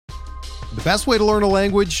The best way to learn a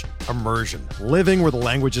language? Immersion. Living where the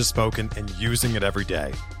language is spoken and using it every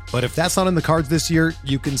day. But if that's not in the cards this year,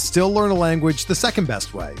 you can still learn a language the second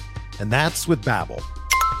best way, and that's with Babbel.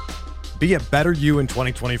 Be a better you in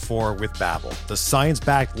 2024 with Babbel, the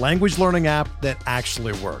science-backed language learning app that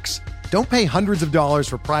actually works. Don't pay hundreds of dollars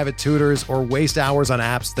for private tutors or waste hours on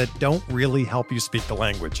apps that don't really help you speak the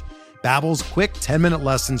language. Babbel's quick 10-minute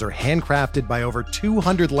lessons are handcrafted by over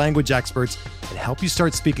 200 language experts and help you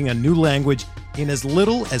start speaking a new language in as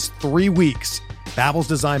little as 3 weeks. Babbel's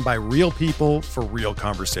designed by real people for real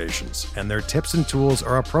conversations, and their tips and tools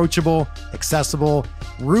are approachable, accessible,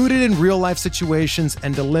 rooted in real-life situations,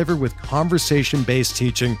 and delivered with conversation-based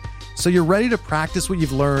teaching, so you're ready to practice what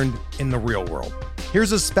you've learned in the real world.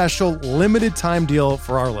 Here's a special limited-time deal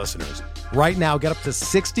for our listeners. Right now, get up to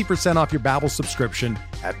 60% off your Babbel subscription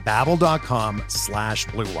at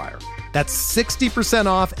babbel.com/Blue Wire. That's 60%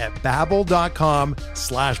 off at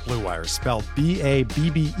babbel.com/Blue Wire, spelled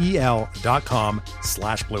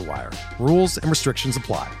BABBEL.com/Blue Wire. Rules and restrictions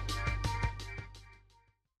apply.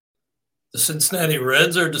 The Cincinnati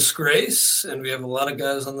Reds are a disgrace, and we have a lot of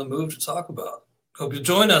guys on the move to talk about. Hope you'll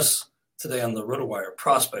join us today on the RotoWire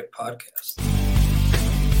Prospect Podcast.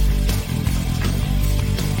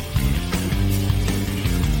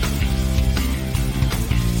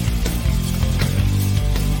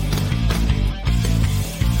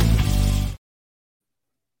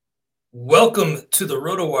 Welcome to the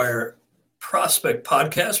RotoWire Prospect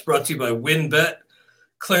Podcast, brought to you by WynnBET.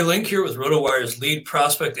 Clay Link here with RotoWire's lead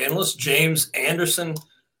prospect analyst, James Anderson.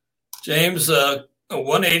 James, a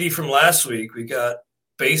 180 from last week. We got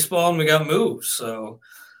baseball and we got moves. So,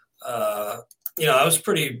 I was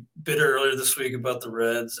pretty bitter earlier this week about the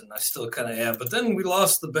Reds, and I still kind of am. But then we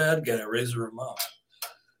lost the bad guy, Razor Ramon.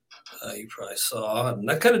 You probably saw. And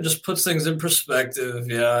that kind of just puts things in perspective.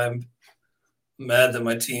 Yeah, I'm mad that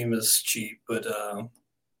my team is cheap, but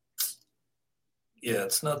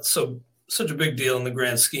it's not such a big deal in the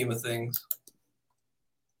grand scheme of things.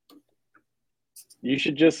 You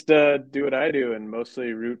should just do what I do and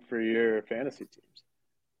mostly root for your fantasy teams.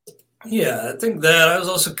 Yeah, I think that. I was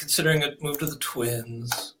also considering a move to the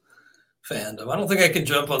Twins fandom. I don't think I can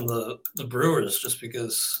jump on the Brewers just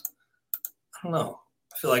because, I don't know,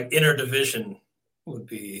 I feel like interdivision would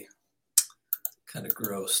be kind of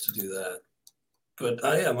gross to do that. But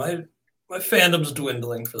my fandom's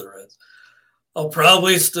dwindling for the Reds. I'll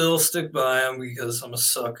probably still stick by them because I'm a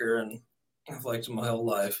sucker and I've liked them my whole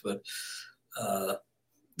life. But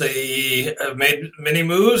they have made many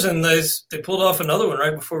moves, and they pulled off another one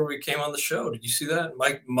right before we came on the show. Did you see that?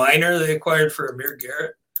 Mike Minor they acquired for Amir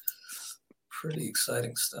Garrett. Pretty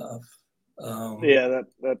exciting stuff. That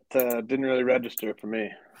didn't really register for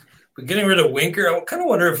me. But getting rid of Winker, I kind of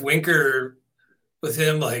wonder if Winker, with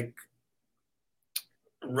him like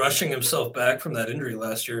rushing himself back from that injury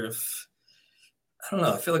last year, I don't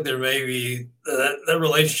know. I feel like there may be that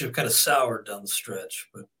relationship kind of soured down the stretch,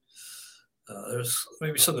 but there's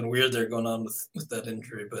maybe something weird there going on with that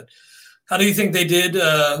injury. But how do you think they did?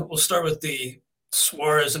 We'll start with the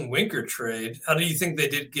Suarez and Winker trade. How do you think they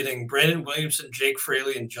did getting Brandon Williamson, Jake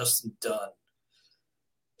Fraley, and Justin Dunn?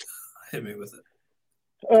 Hit me with it.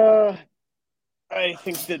 I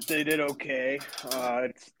think that they did okay.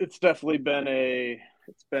 It's definitely been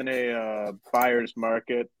a buyer's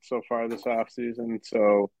market so far this offseason.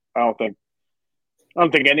 So I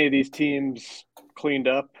don't think any of these teams cleaned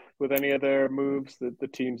up with any of their moves. The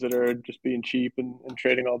teams that are just being cheap and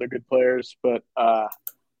trading all their good players. But I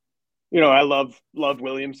love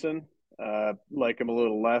Williamson. Like him a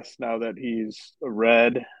little less now that he's a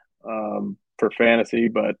Red for fantasy,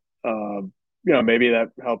 but maybe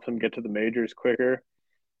that helps him get to the majors quicker.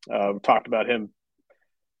 We talked about him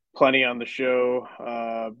plenty on the show.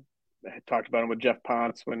 I talked about him with Jeff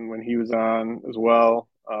Ponce when he was on as well.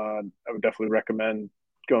 I would definitely recommend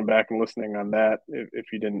going back and listening on that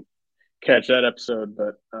if you didn't catch that episode.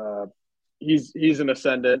 But he's an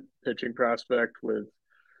ascendant pitching prospect with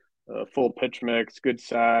a full pitch mix, good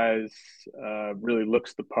size, really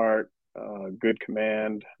looks the part, good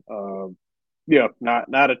command. Not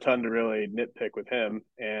a ton to really nitpick with him.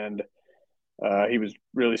 And he was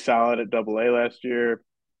really solid at Double-A last year.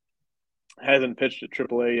 Hasn't pitched at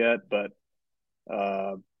Triple-A yet, but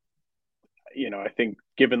I think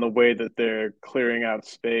given the way that they're clearing out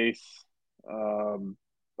space, I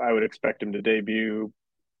would expect him to debut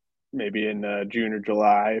maybe in June or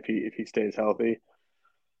July if he stays healthy.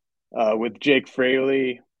 With Jake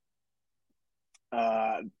Fraley,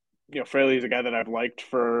 Fraley is a guy that I've liked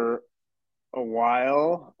for a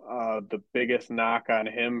while. The biggest knock on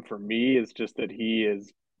him for me is just that he has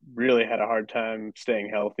really had a hard time staying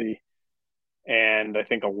healthy. And I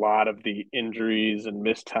think a lot of the injuries and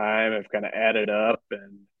missed time have kind of added up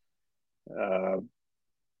and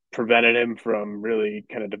prevented him from really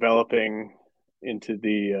kind of developing into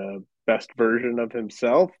the best version of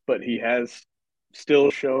himself. But he has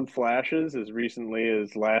still shown flashes as recently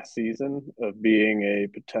as last season of being a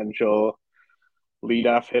potential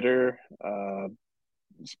leadoff hitter,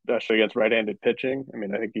 especially against right-handed pitching. I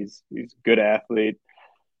mean, I think he's a good athlete.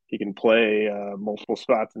 He can play multiple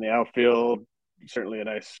spots in the outfield. Certainly a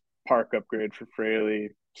nice park upgrade for Fraley.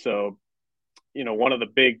 So, one of the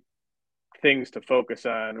big things to focus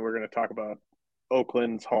on, we're going to talk about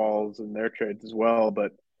Oakland's hauls and their trades as well,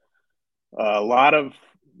 but a lot of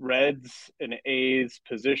Reds and A's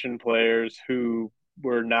position players who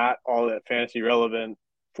were not all that fantasy relevant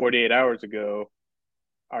 48 hours ago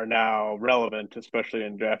are now relevant, especially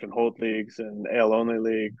in draft and hold leagues and AL only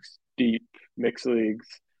leagues, deep mixed leagues.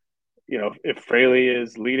 If Fraley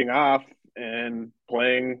is leading off and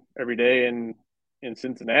playing every day in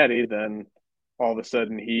Cincinnati, then all of a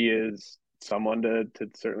sudden he is someone to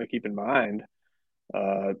certainly keep in mind.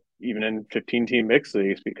 Even in 15-team mixed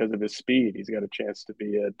leagues, because of his speed, he's got a chance to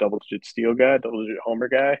be a double-digit steal guy, double-digit homer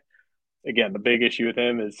guy. Again, the big issue with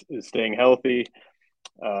him is staying healthy.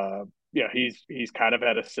 He's kind of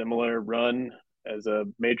had a similar run as a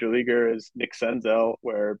major leaguer as Nick Senzel,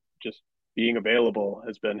 where just being available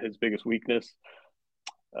has been his biggest weakness.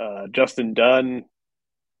 Justin Dunn,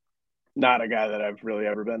 not a guy that I've really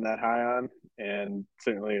ever been that high on, and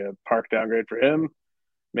certainly a park downgrade for him.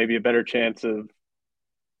 Maybe a better chance of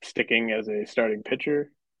sticking as a starting pitcher,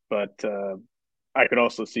 but I could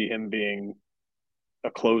also see him being a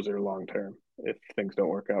closer long term if things don't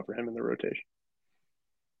work out for him in the rotation.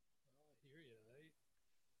 I hear you.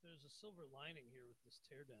 There's a silver lining here with this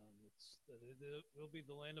teardown. It's that it will be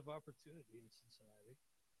the land of opportunity in Cincinnati.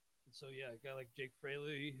 And so, yeah, a guy like Jake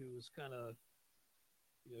Fraley, who was kind of,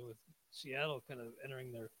 with Seattle kind of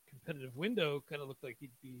entering their competitive window, kind of looked like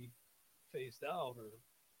he'd be phased out or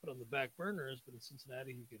put on the back burners, but in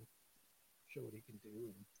Cincinnati he can show what he can do.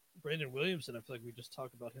 And Brandon Williamson, I feel like we just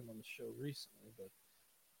talked about him on the show recently, but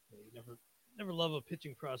you never love a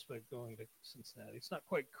pitching prospect going to Cincinnati. It's not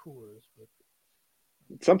quite Coors, but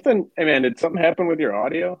did something happen with your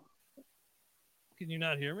audio? Can you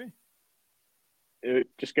not hear me? It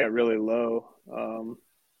just got really low.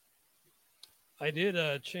 I did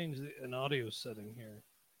change an audio setting here.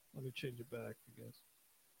 Let me change it back, I guess.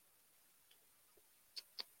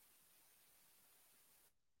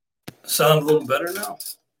 Sound a little better now?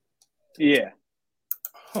 Yeah.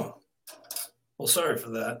 Huh. Well, sorry for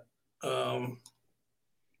that.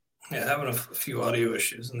 Having a few audio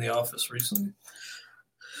issues in the office recently.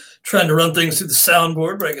 Trying to run things through the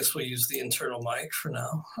soundboard, but I guess we'll use the internal mic for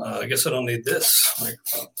now. I guess I don't need this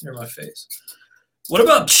microphone near my face. What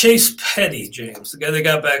about Chase Petty, James, the guy they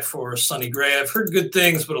got back for Sonny Gray? I've heard good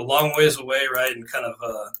things, but a long ways away, right? And kind of,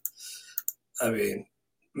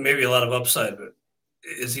 maybe a lot of upside, but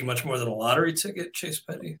is he much more than a lottery ticket, Chase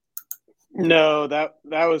Petty? No, that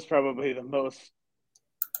was probably the most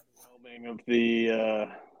overwhelming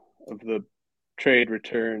of the trade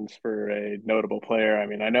returns for a notable player. I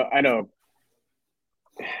mean, I know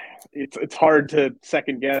it's hard to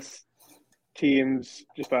second guess teams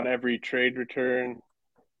just on every trade return,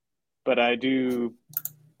 but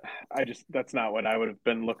that's not what I would have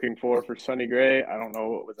been looking for Sonny Gray. I don't know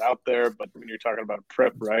what was out there, but when you're talking about a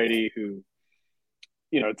prep righty who,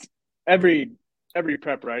 it's every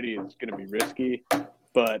prep righty is going to be risky,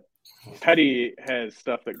 but Petty has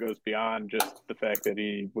stuff that goes beyond just the fact that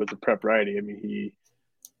he was a prep righty. I mean,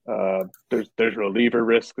 there's reliever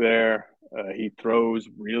risk there. He throws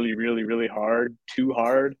really, really, really hard, too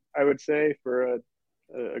hard, I would say, for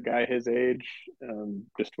a guy his age.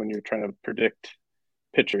 Just when you're trying to predict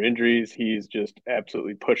pitcher injuries, he's just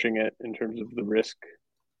absolutely pushing it in terms of the risk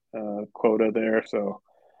quota there. So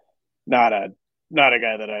not a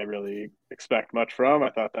guy that I really expect much from.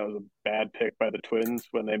 I thought that was a bad pick by the Twins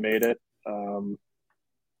when they made it.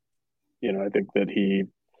 I think that he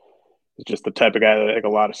is just the type of guy that I think a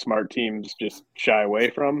lot of smart teams just shy away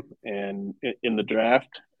from and in the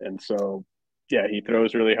draft. And so, yeah, he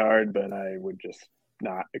throws really hard, but I would just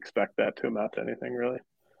not expect that to amount to anything really.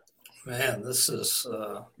 Man, this is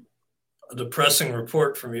a depressing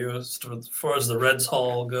report from you as far as the Reds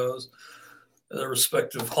haul goes. Their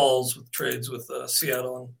respective hauls with trades with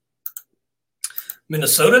Seattle and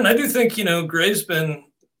Minnesota. And I do think, Gray's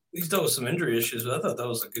he's dealt with some injury issues, but I thought that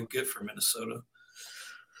was a good get for Minnesota,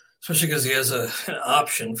 especially because he has an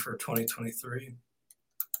option for 2023.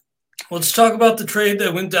 Let's talk about the trade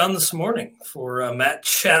that went down this morning for Matt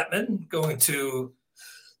Chapman going to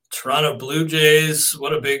Toronto Blue Jays,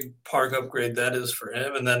 what a big park upgrade that is for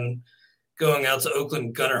him. And then going out to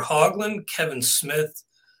Oakland, Gunnar Hoglund, Kevin Smith,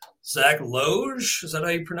 Zach Loge. Is that how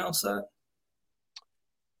you pronounce that?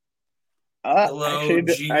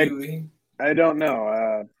 Actually, I don't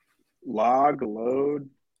know. Load.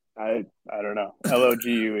 I don't know. Logue.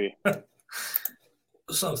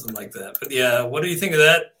 Something like that. But yeah, what do you think of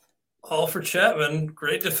that? All for Chapman.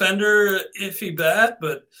 Great defender, iffy bat,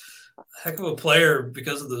 but heck of a player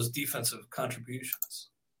because of those defensive contributions.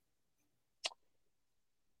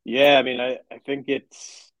 Yeah, I mean, I think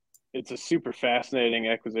it's a super fascinating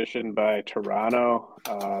acquisition by Toronto,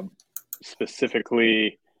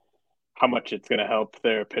 specifically how much it's going to help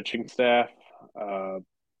their pitching staff.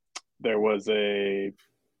 There was a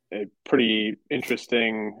pretty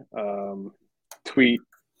interesting tweet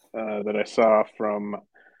that I saw from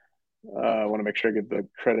I want to make sure I give the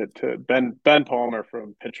credit to Ben Palmer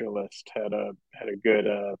from Pitcher List had a good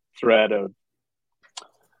thread of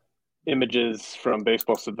images from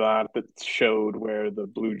Baseball Savant that showed where the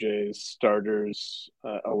Blue Jays starters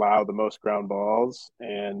allow the most ground balls,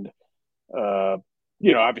 and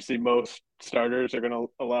obviously most starters are going to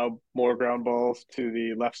allow more ground balls to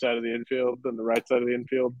the left side of the infield than the right side of the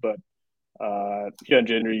infield, but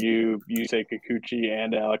Hyunjin Ryu, Yusei Kikuchi,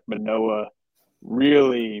 and Alek Manoah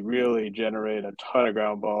really, really generate a ton of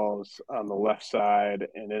ground balls on the left side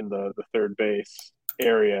and in the third base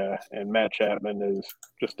area. And Matt Chapman is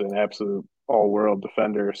just an absolute all-world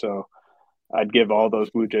defender. So I'd give all those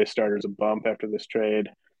Blue Jays starters a bump after this trade.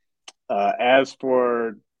 As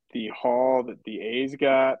for the haul that the A's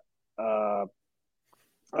got, I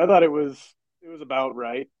thought it was about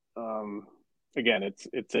right. Again,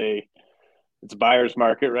 it's a buyer's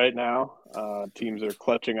market right now. Teams are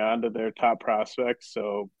clutching on to their top prospects.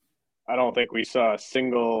 So I don't think we saw a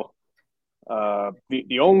single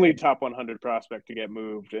the only top 100 prospect to get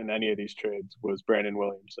moved in any of these trades was Brandon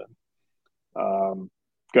Williamson.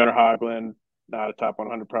 Gunnar Hoglund, not a top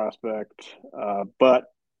 100 prospect, but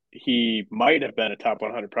he might have been a top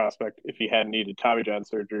 100 prospect if he hadn't needed Tommy John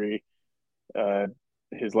surgery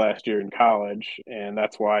his last year in college, and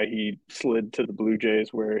that's why he slid to the Blue Jays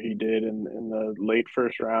where he did in the late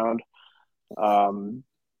first round.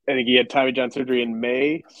 I think he had Tommy John surgery in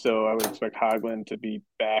May, so I would expect Hoglund to be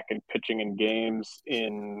back and pitching in games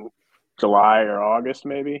in July or August,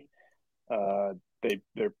 maybe.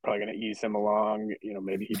 They're probably going to ease him along.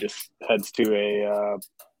 Maybe he just heads to a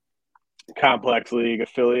complex league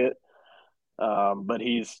affiliate, but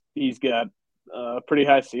he's got a pretty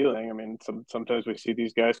high ceiling. I mean, sometimes we see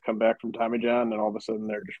these guys come back from Tommy John, and all of a sudden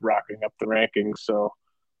they're just rocking up the rankings. So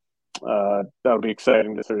that'll be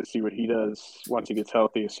exciting to sort of see what he does once he gets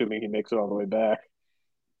healthy, assuming he makes it all the way back.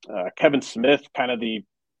 Kevin Smith, kind of the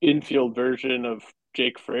infield version of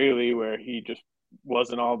Jake Fraley, where he just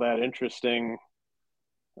wasn't all that interesting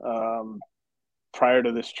prior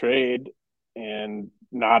to this trade, and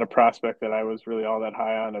not a prospect that I was really all that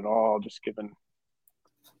high on at all, just given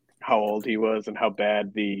how old he was and how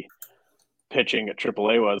bad the pitching at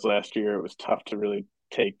AAA was last year. It was tough to really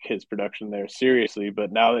take his production there seriously.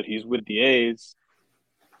 But now that he's with the A's,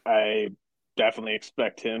 I definitely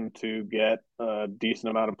expect him to get a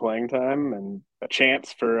decent amount of playing time and a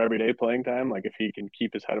chance for everyday playing time. Like, if he can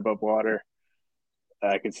keep his head above water,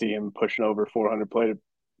 I could see him pushing over 400 plate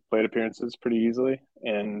appearances pretty easily.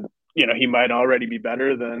 And, he might already be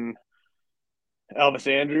better than Elvis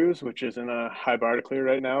Andrus, which isn't a high bar to clear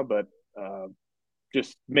right now, but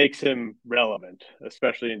just makes him relevant,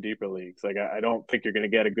 especially in deeper leagues. Like, I don't think you're going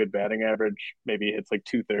to get a good batting average. Maybe it's like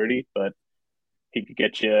 230, but he could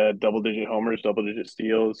get you double-digit homers, double-digit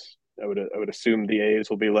steals. I would assume the A's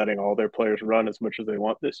will be letting all their players run as much as they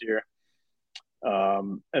want this year.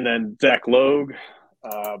 And then Zach Logue,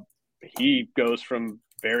 he goes from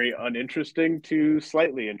very uninteresting to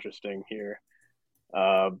slightly interesting here.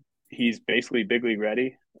 He's basically big league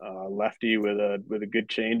ready. Lefty with a good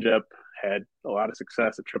changeup, had a lot of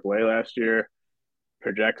success at AAA last year.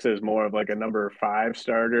 Projects as more of like a number 5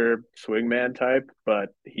 starter swingman type, but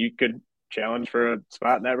he could challenge for a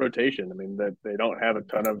spot in that rotation. I mean, that they don't have a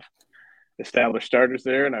ton of established starters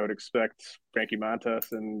there, and I would expect Frankie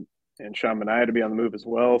Montas and Sean Manaea to be on the move as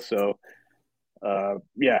well. So, I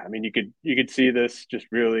mean, you could see this just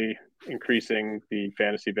really increasing the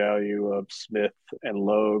fantasy value of Smith and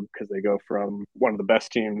Logue, because they go from one of the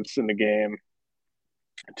best teams in the game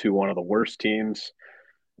to one of the worst teams,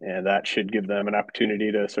 and that should give them an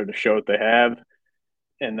opportunity to sort of show what they have.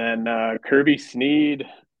 And then Kirby Snead,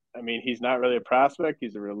 I mean, he's not really a prospect,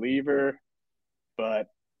 he's a reliever, but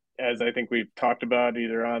as I think we've talked about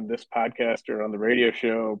either on this podcast or on the radio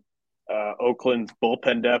show, Oakland's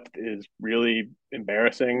bullpen depth is really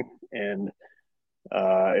embarrassing, and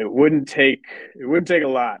it wouldn't take a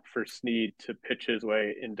lot for Snead to pitch his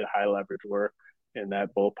way into high leverage work in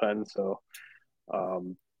that bullpen. So,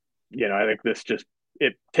 I think this just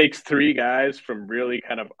it takes three guys from really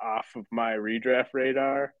kind of off of my redraft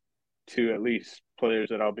radar to at least players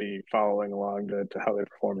that I'll be following along to how they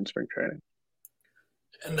perform in spring training.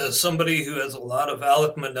 And as somebody who has a lot of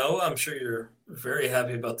Alek Manoah, I'm sure you're very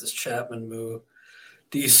happy about this Chapman move.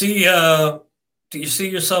 Do you see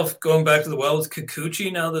yourself going back to the well with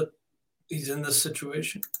Kikuchi now that he's in this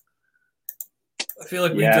situation? I feel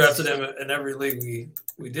like we drafted him in every league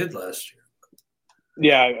we did last year.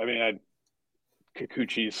 Yeah, I mean,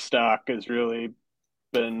 Kikuchi's stock has really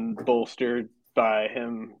been bolstered by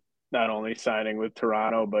him not only signing with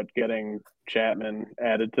Toronto, but getting Chapman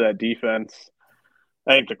added to that defense.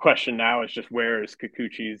 I think the question now is just where is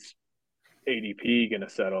Kikuchi's ADP going to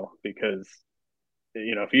settle? Because,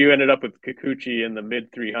 if you ended up with Kikuchi in the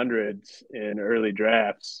mid 300s in early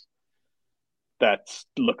drafts, that's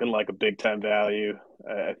looking like a big time value.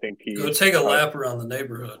 I think go take a lap around the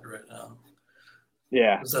neighborhood right now.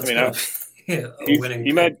 Yeah, that's winning.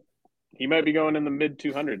 He might be going in the mid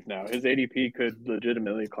 200s now. His ADP could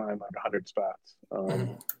legitimately climb like 100 spots.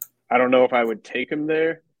 I don't know if I would take him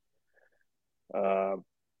there.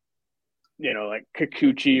 Like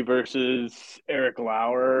Kikuchi versus Eric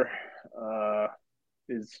Lauer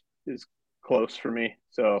is close for me.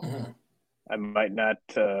 So I might not.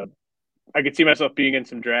 I could see myself being in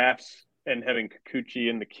some drafts and having Kikuchi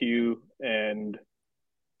in the queue, and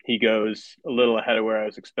he goes a little ahead of where I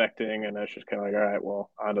was expecting, and I was just kind of like, all right, well,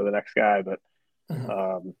 on to the next guy. But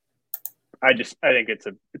I think it's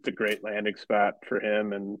a great landing spot for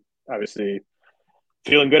him, and obviously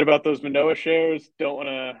feeling good about those Manoah shares. Don't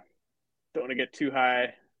want to get too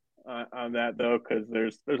high on that though, because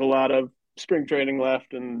there's a lot of spring training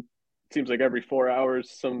left, and it seems like every 4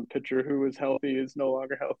 hours some pitcher who is healthy is no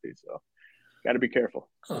longer healthy. So got to be careful.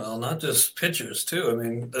 Well, not just pitchers too. I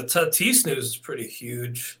mean, the Tatis news is pretty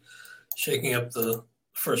huge, shaking up the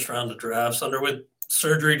first round of drafts. Underwent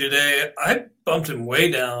surgery today. I bumped him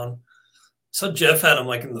way down. So Jeff had him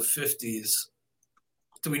like in the 50s.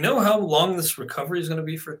 Do we know how long this recovery is going to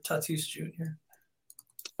be for Tatis Jr.?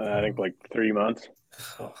 I think like 3 months.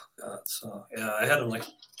 Oh God! So yeah, I had him like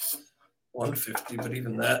 150, but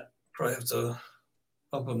even that probably have to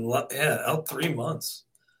bump him. Out 3 months.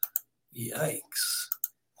 Yikes!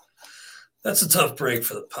 That's a tough break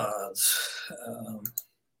for the pods,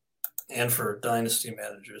 and for dynasty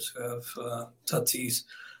managers who have Tatis.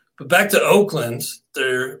 But back to Oakland,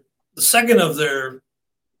 the second of their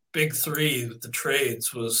big three with the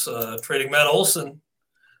trades was trading Matt Olson.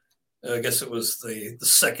 I guess it was the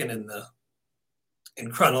second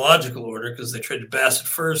in chronological order because they traded Bassett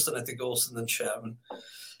first, and I think Olson, then Chapman.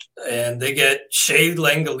 And they get Shea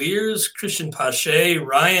Langoliers, Christian Pache,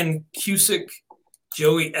 Ryan Cusick,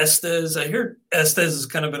 Joey Estes. I hear Estes has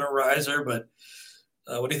kind of been a riser, but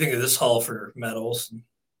what do you think of this haul for Matt Olson?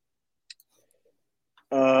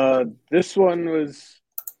 This one was,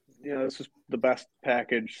 this was the best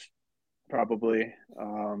package, probably.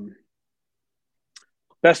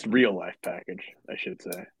 Best real life package, I should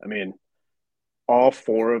say. I mean, all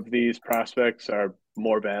four of these prospects are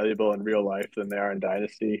more valuable in real life than they are in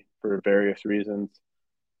Dynasty for various reasons.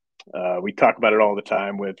 We talk about it all the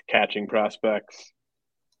time with catching prospects.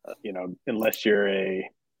 Unless you're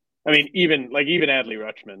even Adley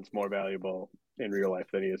Rutschman's more valuable in real life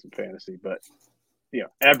than he is in fantasy. But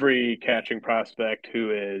every catching prospect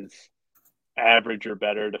who is average or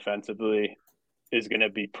better defensively is going to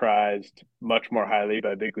be prized much more highly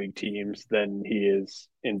by big league teams than he is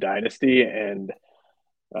in Dynasty. And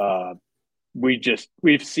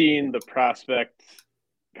we've seen the prospect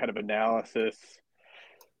kind of analysis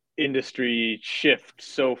industry shift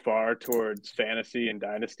so far towards fantasy and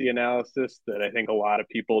Dynasty analysis that I think a lot of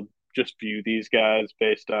people just view these guys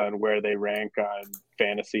based on where they rank on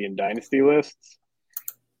fantasy and Dynasty lists.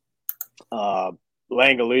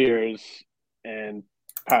 Langoliers and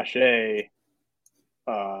Pache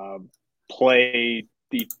play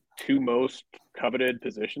the two most coveted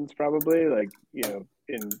positions, probably. I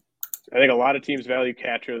think a lot of teams value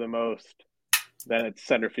catcher the most. Then it's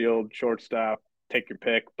center field, shortstop, take your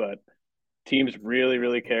pick. But teams really,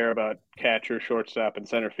 really care about catcher, shortstop, and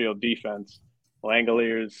center field defense.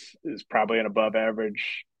 Langoliers is probably an above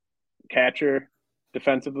average catcher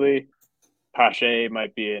defensively. Pache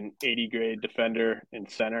might be an 80 grade defender in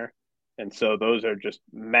center. And so those are just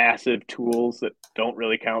massive tools that don't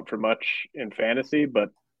really count for much in fantasy, but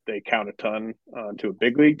they count a ton to a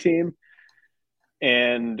big league team.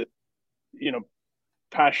 And,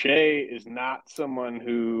 Pache is not someone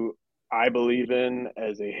who I believe in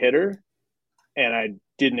as a hitter, and I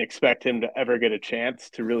didn't expect him to ever get a chance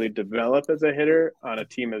to really develop as a hitter on a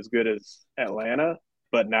team as good as Atlanta.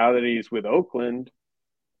 But now that he's with Oakland,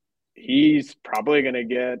 he's probably going to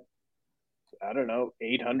get,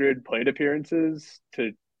 800 plate appearances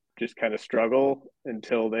to just kind of struggle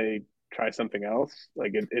until they try something else.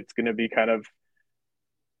 Like it's going to be kind of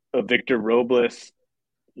a Victor Robles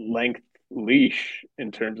length leash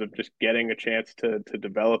in terms of just getting a chance to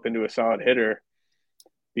develop into a solid hitter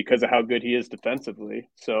because of how good he is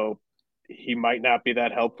defensively. So he might not be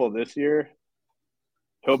that helpful this year.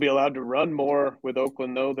 He'll be allowed to run more with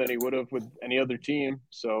Oakland, though, than he would have with any other team.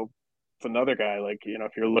 So it's another guy,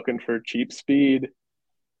 if you're looking for cheap speed,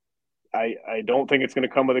 I don't think it's going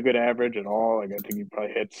to come with a good average at all. I think he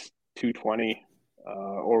probably hits 220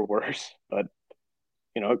 or worse. But,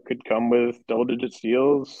 it could come with double-digit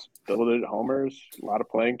steals, double-digit homers, a lot of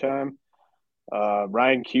playing time.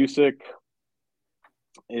 Ryan Cusick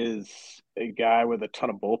is a guy with a ton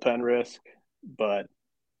of bullpen risk, but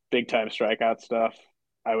big-time strikeout stuff.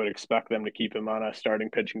 I would expect them to keep him on a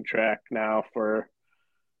starting pitching track now for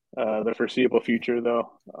the foreseeable future,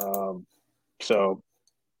 though.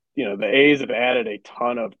 The A's have added a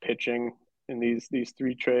ton of pitching in these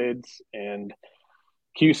three trades, and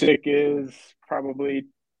Cusick is probably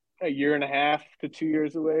a year and a half to 2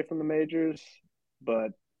 years away from the majors,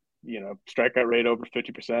 but strikeout rate over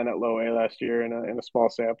 50% at low A last year in a small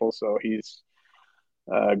sample, so he's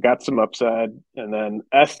got some upside. And then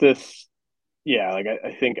Estes,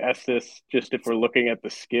 I think Estes, just if we're looking at the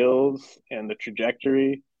skills and the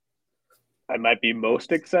trajectory, I might be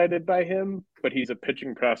most excited by him, but he's a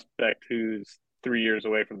pitching prospect who's 3 years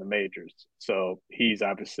away from the majors. So he's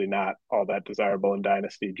obviously not all that desirable in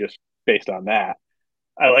Dynasty just based on that.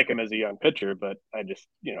 I like him as a young pitcher, but I just,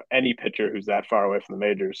 any pitcher who's that far away from the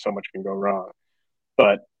majors, so much can go wrong.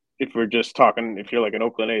 But if we're just talking, if you're like an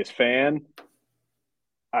Oakland A's fan,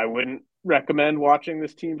 I wouldn't recommend watching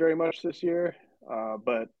this team very much this year.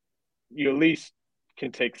 But you at least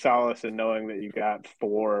can take solace in knowing that you got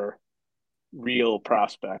 4 real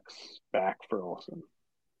prospects back for Olson.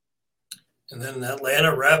 And then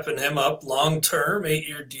Atlanta wrapping him up long-term,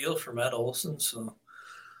 8-year deal for Matt Olson. So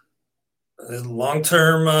a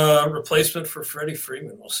long-term replacement for Freddie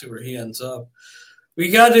Freeman. We'll see where he ends up. We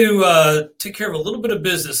got to take care of a little bit of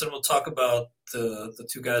business, and we'll talk about the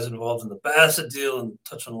 2 guys involved in the Bassett deal and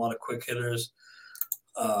touch on a lot of quick hitters.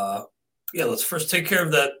 Let's first take care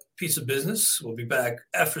of that piece of business. We'll be back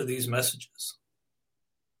after these messages.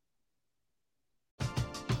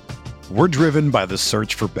 We're driven by the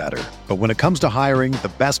search for better. But when it comes to hiring,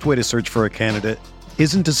 the best way to search for a candidate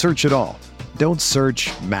isn't to search at all. Don't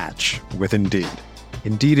search, match with Indeed.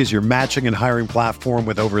 Indeed is your matching and hiring platform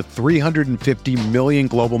with over 350 million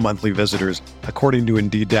global monthly visitors, according to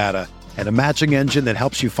Indeed data, and a matching engine that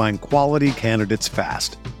helps you find quality candidates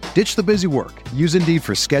fast. Ditch the busy work. Use Indeed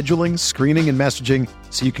for scheduling, screening, and messaging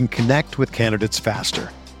so you can connect with candidates faster.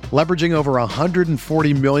 Leveraging over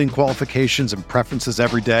 140 million qualifications and preferences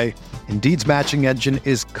every day, Indeed's matching engine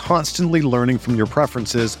is constantly learning from your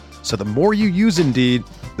preferences, so the more you use Indeed,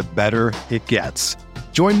 the better it gets.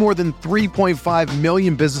 Join more than 3.5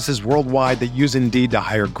 million businesses worldwide that use Indeed to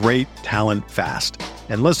hire great talent fast.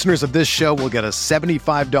 And listeners of this show will get a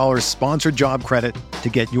 $75 sponsored job credit to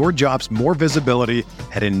get your jobs more visibility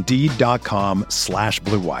at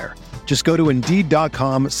Indeed.com/Blue Wire. Just go to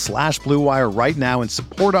Indeed.com/Blue Wire right now and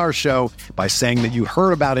support our show by saying that you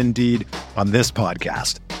heard about Indeed on this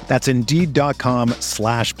podcast. That's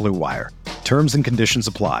Indeed.com/Blue Wire. Terms and conditions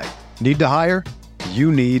apply. Need to hire?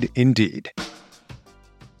 You need Indeed.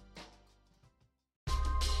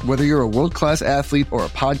 Whether you're a world-class athlete or a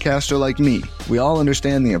podcaster like me, we all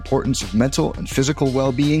understand the importance of mental and physical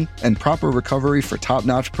well-being and proper recovery for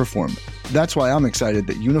top-notch performance. That's why I'm excited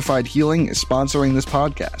that Unified Healing is sponsoring this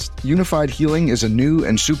podcast. Unified Healing is a new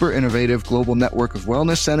and super innovative global network of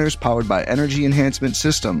wellness centers powered by Energy Enhancement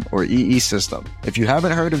System, or EE System. If you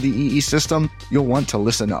haven't heard of the EE System, you'll want to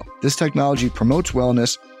listen up. This technology promotes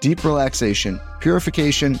wellness, deep relaxation,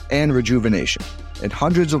 purification, and rejuvenation. At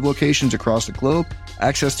hundreds of locations across the globe,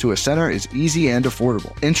 access to a center is easy and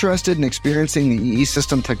affordable. Interested in experiencing the EE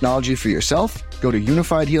System technology for yourself? Go to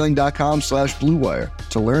unifiedhealing.com/Blue Wire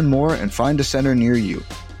to learn more and find a center near you.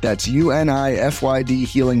 That's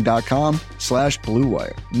UNIFYDhealing.com/Blue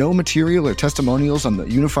Wire. No material or testimonials on the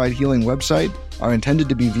Unified Healing website, are intended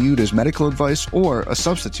to be viewed as medical advice or a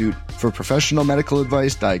substitute for professional medical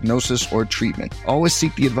advice, diagnosis, or treatment. Always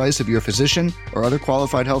seek the advice of your physician or other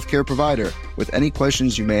qualified healthcare provider with any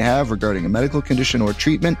questions you may have regarding a medical condition or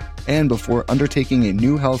treatment and before undertaking a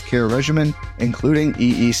new healthcare regimen, including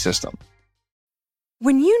EE system.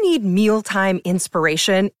 When you need mealtime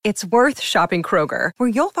inspiration, it's worth shopping Kroger, where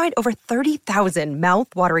you'll find over 30,000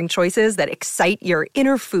 mouth-watering choices that excite your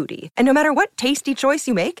inner foodie. And no matter what tasty choice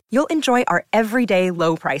you make, you'll enjoy our everyday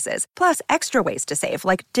low prices, plus extra ways to save,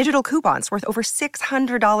 like digital coupons worth over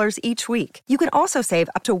 $600 each week. You can also save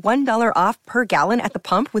up to $1 off per gallon at the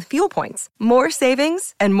pump with fuel points. More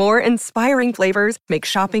savings and more inspiring flavors make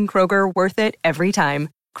shopping Kroger worth it every time.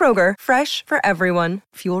 Kroger, fresh for everyone.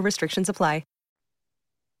 Fuel restrictions apply.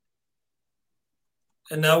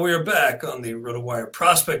 And now we are back on the RotoWire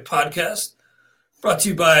Prospect Podcast, brought to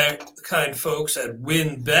you by the kind folks at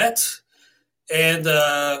WynnBET. And,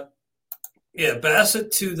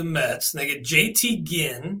 Bassett to the Mets. And they get JT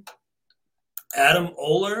Ginn, Adam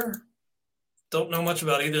Oler. Don't know much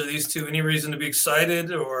about either of these two. Any reason to be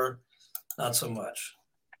excited or not so much?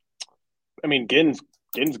 I mean, Ginn's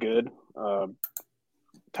good.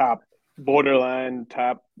 Top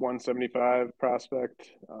 175 prospect.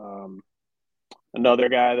 Another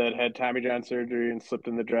guy that had Tommy John surgery and slipped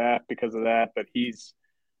in the draft because of that, but he's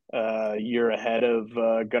a year ahead of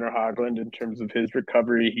Gunnar Hoglund in terms of his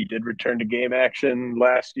recovery. He did return to game action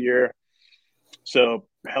last year. So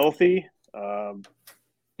healthy,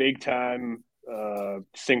 big time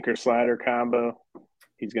sinker slider combo.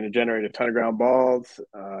 He's going to generate a ton of ground balls.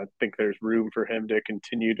 I think there's room for him to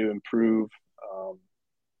continue to improve.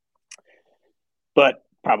 But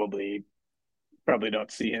probably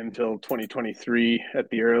don't see him till 2023 at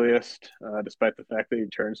the earliest, despite the fact that he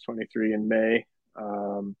turns 23 in May.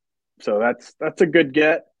 So that's a good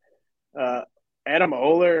get. Adam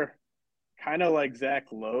Oler, kind of like Zach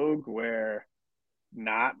Logue, where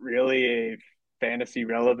not really a fantasy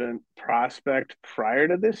relevant prospect prior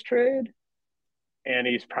to this trade. And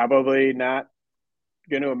he's probably not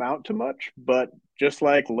going to amount to much, but just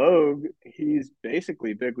like Logue, he's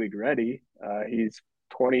basically big league ready. He's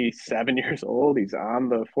 27 years old. He's on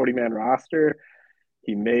the 40-man roster.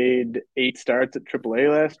 He made 8 starts at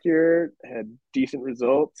AAA last year, had decent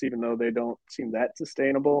results, even though they don't seem that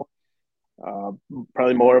sustainable.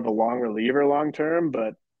 Probably more of a long reliever long term,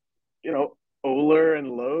 but, Oler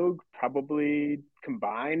and Logue probably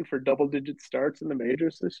combined for double-digit starts in the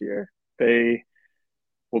majors this year. They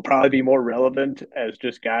will probably be more relevant as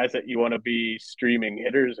just guys that you want to be streaming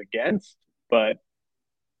hitters against, but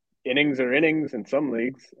innings are innings in some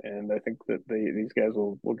leagues, and I think that these guys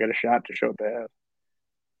will get a shot to show what they have.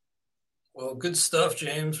 Well, good stuff,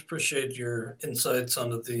 James. Appreciate your insights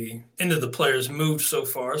into the players moved so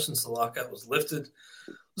far since the lockout was lifted.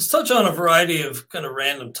 Let's touch on a variety of kind of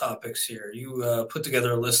random topics here. You put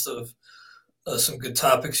together a list of some good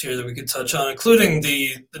topics here that we could touch on, including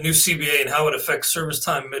the new CBA and how it affects service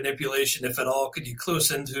time manipulation, if at all. Could you clue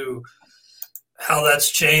us into how that's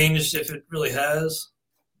changed, if it really has?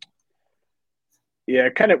 Yeah,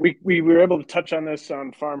 kind of. We were able to touch on this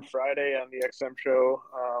on Farm Friday on the XM show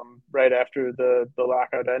right after the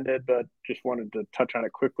lockout ended, but just wanted to touch on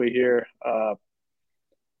it quickly here.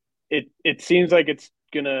 It seems like it's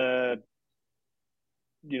gonna,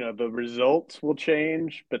 the results will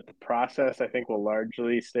change, but the process I think will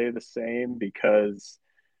largely stay the same because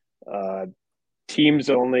teams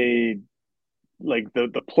only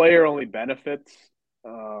the player only benefits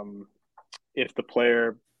if the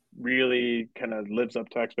player really kind of lives up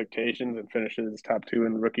to expectations and finishes top 2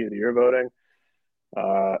 in the Rookie of the Year voting.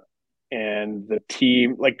 And the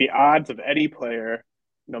team, the odds of any player,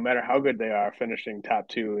 no matter how good they are, finishing top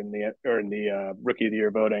 2 in the Rookie of the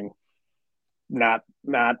Year voting, not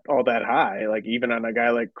all that high. Even on a guy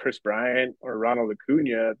like Chris Bryant or Ronald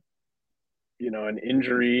Acuna, an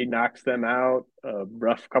injury knocks them out. A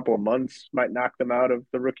rough couple of months might knock them out of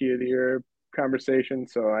the Rookie of the Year conversation.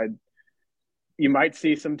 So you might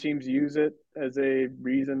see some teams use it as a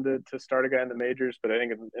reason to start a guy in the majors, but I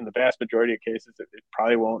think in the vast majority of cases, it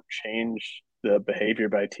probably won't change the behavior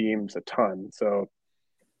by teams a ton. So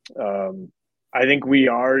I think we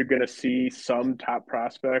are going to see some top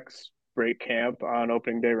prospects break camp on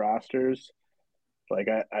opening day rosters.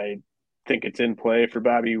 I think it's in play for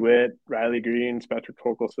Bobby Witt, Riley Greene, Patrick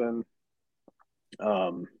Torkelson.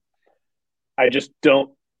 I just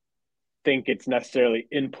don't think it's necessarily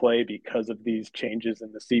in play because of these changes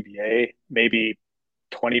in the CBA. Maybe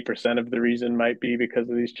 20% of the reason might be because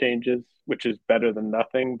of these changes, which is better than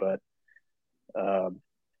nothing. But I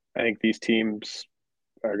think these teams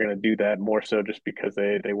are going to do that more so just because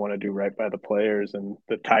they want to do right by the players. And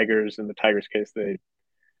the Tigers, in the Tigers case, they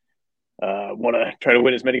want to try to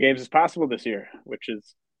win as many games as possible this year, which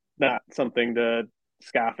is not something to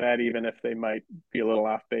scoff at, even if they might be a little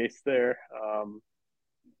off base there.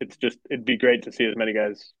 It'd be great to see as many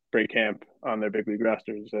guys break camp on their big league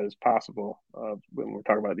rosters as possible when we're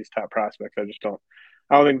talking about these top prospects. I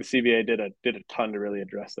don't think the CBA did a ton to really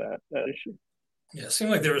address that issue. Yeah, it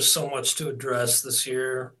seemed like there was so much to address this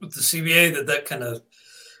year with the CBA that kind of,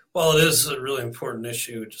 while it is a really important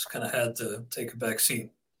issue, it just kind of had to take a back seat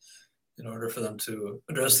in order for them to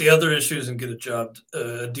address the other issues and get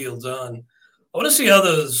a deal done. I want to see how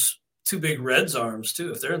those two big Reds arms,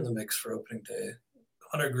 too, if they're in the mix for opening day.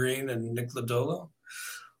 Hunter Green and Nick Lodolo.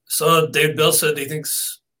 So Dave Bell said he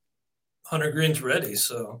thinks Hunter Green's ready.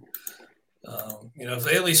 So, if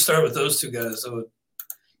they at least start with those two guys, that would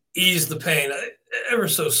ease the pain ever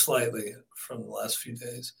so slightly from the last few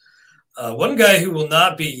days. One guy who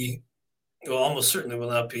almost certainly will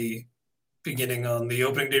not be beginning on the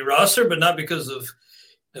opening day roster, but not because of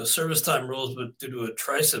service time rules, but due to a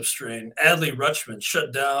tricep strain. Adley Rutschman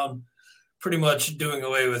shut down, pretty much doing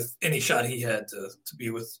away with any shot he had to be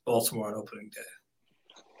with Baltimore on opening day.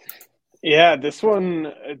 Yeah, this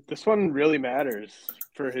one really matters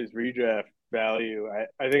for his redraft value.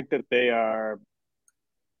 I think that they are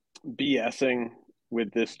BSing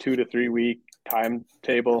with this 2 to 3 week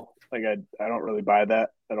timetable. Like I don't really buy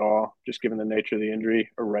that at all, just given the nature of the injury,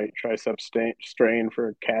 a right tricep strain for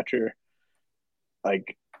a catcher.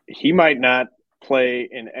 Like he might not play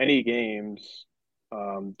in any games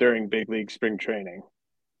during big league spring training.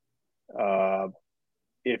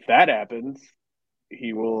 If that happens,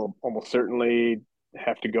 he will almost certainly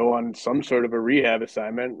have to go on some sort of a rehab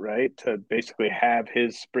assignment, right, to basically have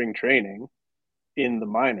his spring training in the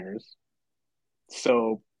minors.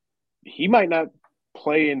 So he might not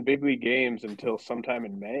play in big league games until sometime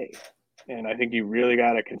in May. And I think you really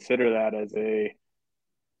got to consider that as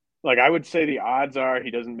I would say the odds are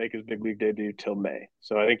he doesn't make his big league debut till May.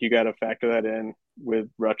 So I think you got to factor that in with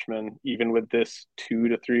Rutschman, even with this 2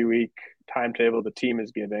 to 3 week timetable the team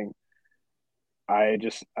is giving. I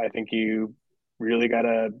think you really got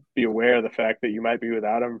to be aware of the fact that you might be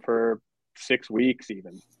without him for 6 weeks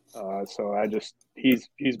even. So he's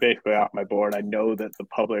basically off my board. I know that the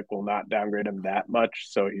public will not downgrade him that much,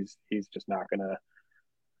 so he's just not going to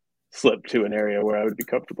slip to an area where I would be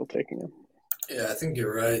comfortable taking him. Yeah, I think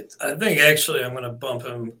you're right. I think actually I'm going to bump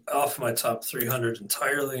him off my top 300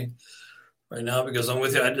 entirely right now because I'm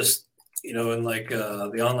with you. I just, in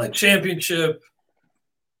the online championship,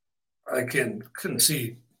 I couldn't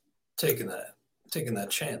see taking that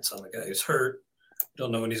chance on the guy who's hurt.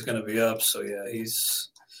 Don't know when he's going to be up. So yeah, he's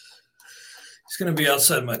going to be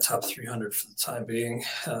outside my top 300 for the time being.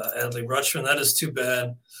 Adley Rutschman, that is too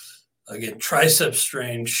bad. Again, tricep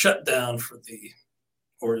strain, shut down for the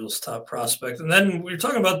Orioles' top prospect. And then we were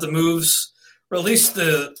talking about the moves, or at least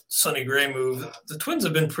the Sonny Gray move. The Twins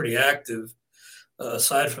have been pretty active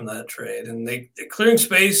aside from that trade. And they're clearing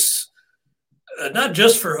space, not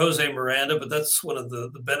just for Jose Miranda, but that's one of the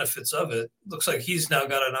benefits of it. Looks like he's now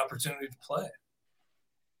got an opportunity to play.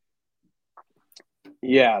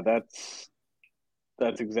 Yeah, that's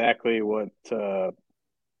exactly what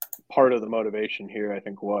part of the motivation here, I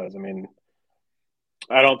think, was. I mean,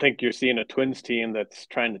 I don't think you're seeing a Twins team that's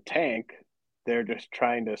trying to tank. They're just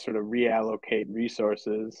trying to sort of reallocate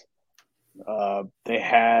resources. They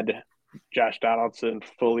had Josh Donaldson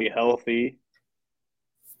fully healthy.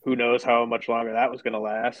 Who knows how much longer that was going to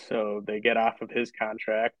last. So they get off of his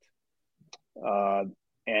contract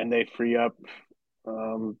and they free up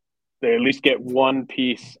they at least get one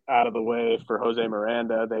piece out of the way for Jose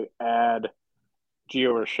Miranda. They add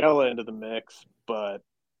Gio Urshela into the mix, but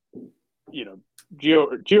Gio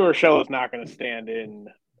Urshela is not going to stand in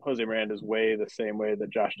Jose Miranda's way the same way that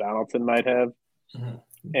Josh Donaldson might have.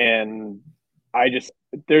 Mm-hmm. And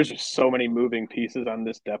there's just so many moving pieces on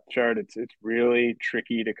this depth chart. It's really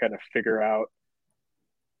tricky to kind of figure out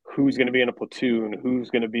who's going to be in a platoon, who's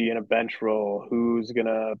going to be in a bench role, who's going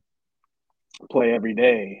to play every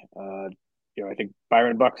day. I think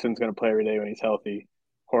Byron Buxton's going to play every day when he's healthy.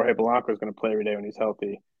 Jorge Polanco is going to play every day when he's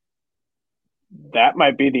healthy. That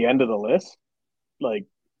might be the end of the list. Like,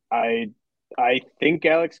 I think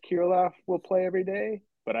Alex Kirilloff will play every day,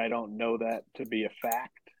 but I don't know that to be a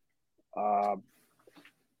fact.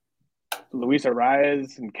 Luis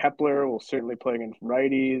Arraez and Kepler will certainly play against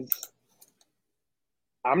righties.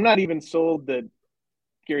 I'm not even sold that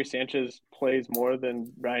Gary Sanchez plays more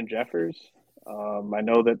than Ryan Jeffers. I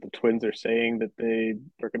know that the Twins are saying that they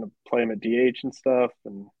are going to play him at DH and stuff,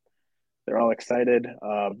 and they're all excited.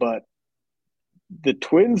 But the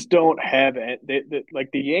Twins don't have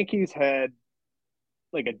like the Yankees had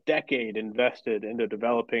like a decade invested into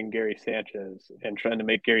developing Gary Sanchez and trying to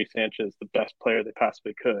make Gary Sanchez the best player they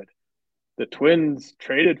possibly could. The Twins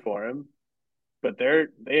traded for him, but they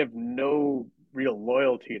have no real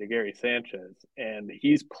loyalty to Gary Sanchez, and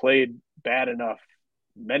he's played bad enough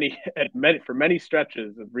for many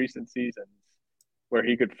stretches of recent seasons where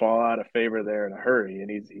he could fall out of favor there in a hurry. And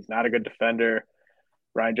he's not a good defender.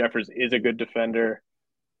 Ryan Jeffers is a good defender.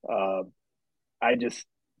 I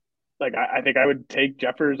think I would take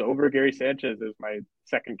Jeffers over Gary Sanchez as my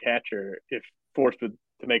second catcher if forced to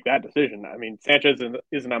make that decision. I mean, Sanchez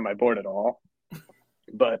isn't on my board at all,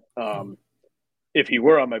 but if he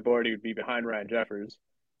were on my board, he would be behind Ryan Jeffers.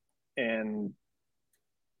 And,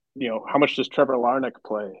 how much does Trevor Larnach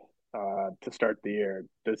play to start the year?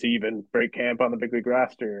 Does he even break camp on the big league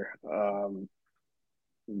roster?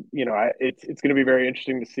 It's going to be very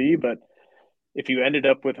interesting to see. But if you ended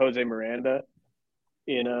up with Jose Miranda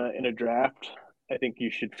in a draft, I think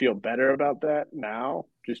you should feel better about that now,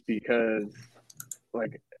 just because,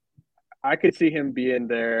 like, I could see him being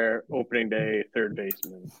their opening day third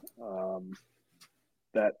baseman.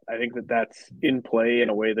 That I think that's in play in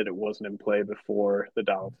a way that it wasn't in play before the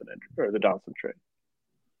Donaldson trade.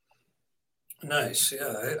 Nice,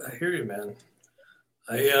 yeah, I hear you, man.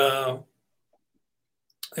 The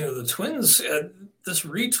Twins, this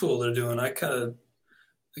retool they're doing, I think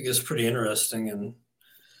is pretty interesting. And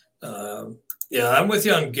I'm with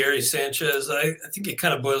you on Gary Sanchez. I think it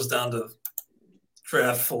kind of boils down to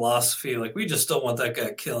draft philosophy. Like, we just don't want that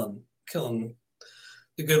guy killing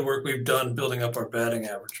the good work we've done building up our batting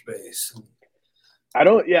average base. I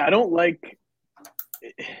don't like,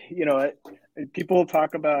 people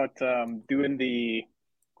talk about doing the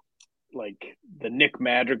Nick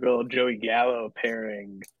Madrigal, Joey Gallo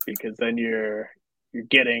pairing, because then you're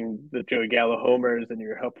getting the Joey Gallo homers and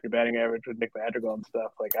you're helping your batting average with Nick Madrigal and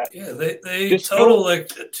stuff like that. Yeah, they total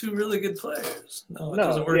like two really good players. No, it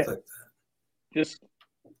doesn't work like that.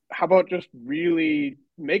 How about just really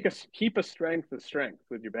keep a strength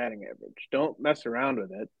with your batting average. Don't mess around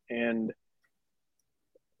with it. And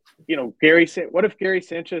what if Gary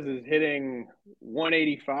Sanchez is hitting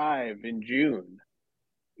 185 in June?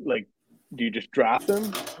 Like, do you just drop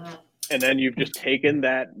him? And then you've just taken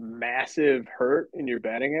that massive hurt in your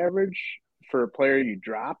batting average for a player you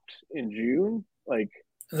dropped in June? And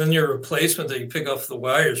then your replacement that you pick off the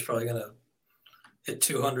wire is probably going to hit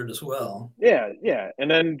 200 as well. Yeah.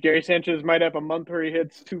 And then Gary Sanchez might have a month where he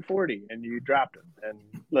hits 240 and you dropped him. And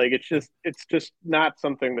it's just not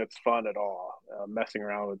something that's fun at all, messing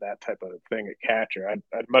around with that type of thing at catcher.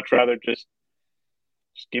 I'd much rather just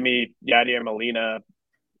give me Yadier Molina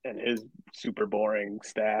and his super boring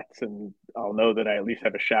stats, and I'll know that I at least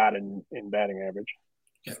have a shot in batting average.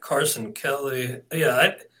 Yeah, Carson Kelly.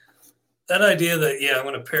 Yeah, that idea that, I'm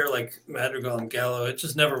going to pair like Madrigal and Gallo, it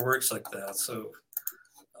just never works like that. So,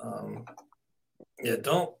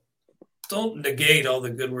 don't negate all the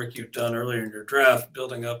good work you've done earlier in your draft,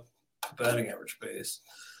 building up the batting average base,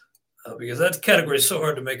 because that category is so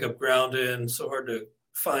hard to make up ground in, so hard to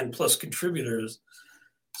find plus contributors.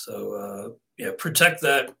 So, protect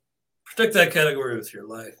that category with your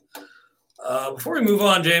life. Before we move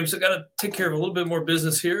on, James, I got to take care of a little bit more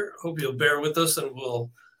business here. Hope you'll bear with us, and we'll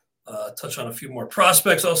touch on a few more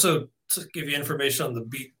prospects. Also, to give you information on the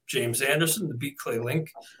Beat James Anderson, the Beat Clay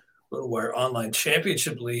Link, RotoWire Online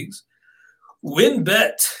Championship Leagues.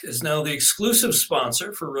 WynnBET is now the exclusive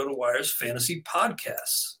sponsor for RotoWire's fantasy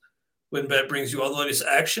podcasts. WynnBET brings you all the latest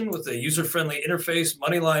action with a user-friendly interface,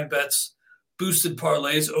 moneyline bets, boosted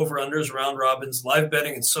parlays, over-unders, round robins, live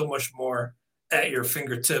betting, and so much more at your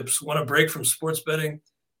fingertips. Want a break from sports betting?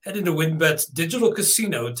 Head into WynnBET's digital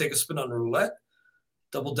casino and take a spin on roulette,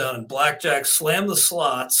 double down in blackjack, slam the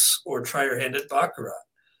slots, or try your hand at baccarat.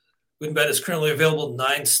 WynnBET is currently available in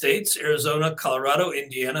 9 states: Arizona, Colorado,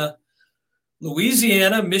 Indiana,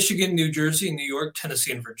 Louisiana, Michigan, New Jersey, New York,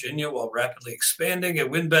 Tennessee, and Virginia, while rapidly expanding. At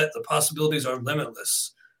WynnBET, the possibilities are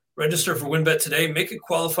limitless. Register for WynnBET today, make a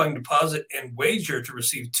qualifying deposit, and wager to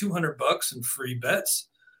receive $200 in free bets.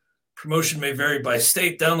 Promotion may vary by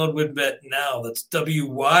state. Download WynnBET now. That's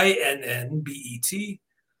WYNNBET.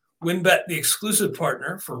 WynnBET, the exclusive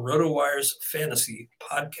partner for RotoWire's fantasy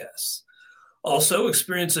podcasts. Also,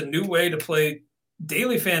 experience a new way to play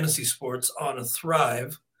daily fantasy sports on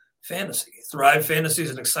Thrive Fantasy. Thrive Fantasy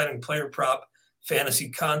is an exciting player prop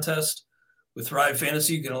fantasy contest. With Thrive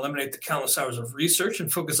Fantasy, you can eliminate the countless hours of research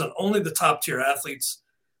and focus on only the top-tier athletes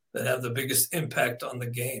that have the biggest impact on the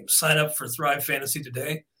game. Sign up for Thrive Fantasy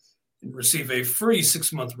today and receive a free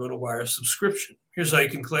 6-month RotoWire subscription. Here's how you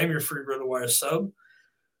can claim your free RotoWire sub.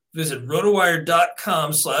 Visit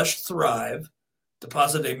rotowire.com/thrive.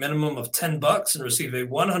 Deposit a minimum of $10 and receive a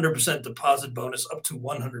 100% deposit bonus up to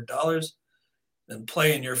 $100. Then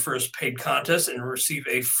play in your first paid contest and receive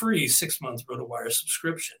a free 6-month RotoWire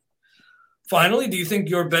subscription. Finally, do you think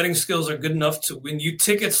your betting skills are good enough to win you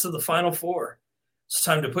tickets to the Final Four? It's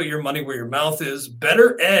time to put your money where your mouth is.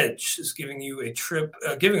 Better Edge is giving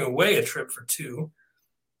away a trip for two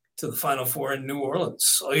to the Final Four in New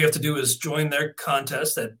Orleans. All you have to do is join their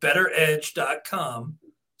contest at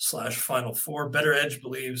betteredge.com/Final Four. Better Edge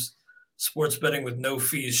believes sports betting with no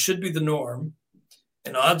fees should be the norm,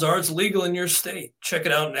 and odds are it's legal in your state. Check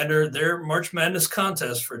it out and enter their March Madness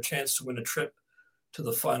contest for a chance to win a trip to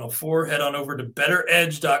the Final Four. Head on over to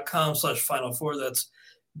betteredge.com/Final Four. That's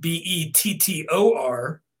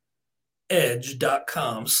BETTOR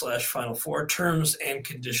edge.com/Final Four. Terms and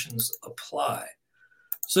conditions apply.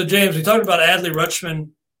 So, James, we talked about Adley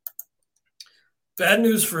Rutschman. Bad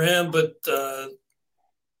news for him, but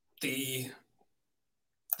the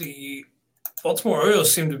Baltimore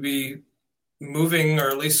Orioles seem to be moving, or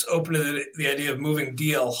at least open to the idea of moving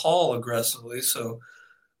DL Hall aggressively. So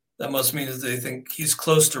that must mean that they think he's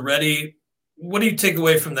close to ready. What do you take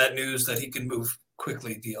away from that news that he can move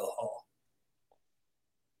quickly, DL Hall?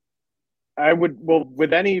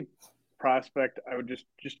 With any prospect, I would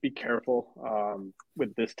just be careful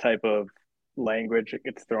with this type of language. It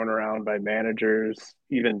gets thrown around by managers,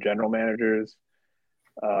 even general managers.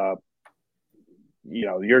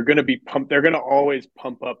 You're going to be pumped. They're going to always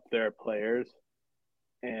pump up their players,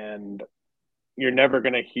 and you're never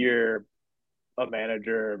going to hear a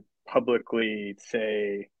manager publicly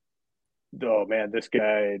say, "Oh man, this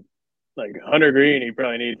guy, like Hunter Green, he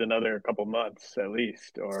probably needs another couple months at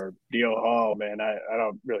least," or DL Hall, man, I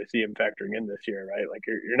don't really see him factoring in this year, right? Like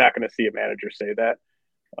you're not going to see a manager say that.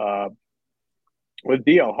 With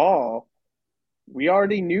DL Hall, we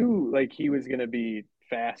already knew like he was going to be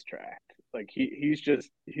fast tracked. Like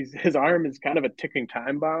his arm is kind of a ticking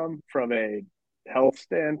time bomb from a health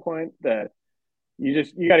standpoint, that you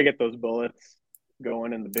got to get those bullets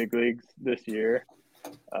going in the big leagues this year.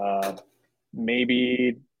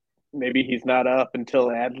 Maybe he's not up until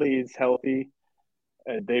Adley's healthy.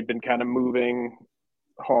 They've been kind of moving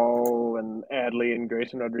Hall and Adley and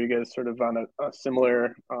Grayson Rodriguez sort of on a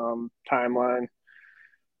similar timeline,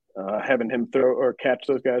 having him throw or catch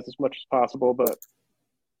those guys as much as possible. But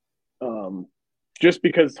just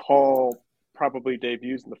because Hall probably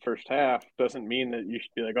debuts in the first half doesn't mean that you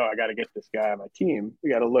should be like, oh, I got to get this guy on my team.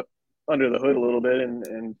 We got to look under the hood a little bit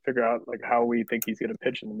and figure out like how we think he's going to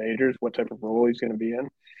pitch in the majors, what type of role he's going to be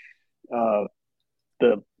in.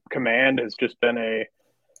 The command has just been a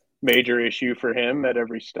major issue for him at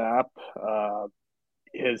every stop.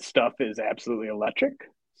 His stuff is absolutely electric,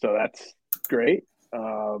 so that's great.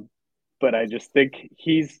 But I just think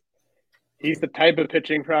he's the type of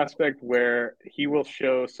pitching prospect where he will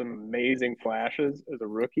show some amazing flashes as a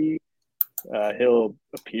rookie. He'll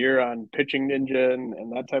appear on Pitching Ninja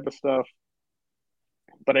and that type of stuff.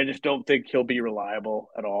 But I just don't think he'll be reliable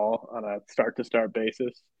at all on a start-to-start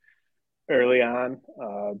basis early on.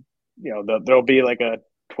 There'll be like a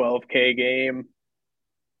 12K game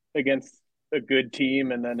against a good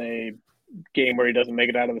team and then a game where he doesn't make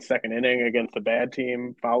it out of the second inning against a bad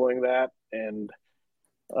team following that. And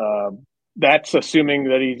that's assuming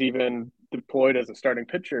that he's even deployed as a starting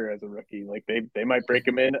pitcher as a rookie. Like they might break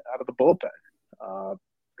him in out of the bullpen.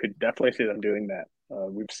 Could definitely see them doing that.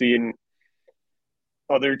 We've seen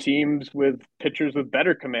other teams with pitchers with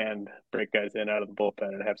better command break guys in out of the bullpen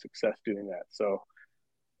and have success doing that. So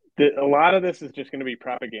a lot of this is just going to be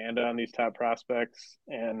propaganda on these top prospects.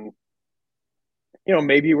 And,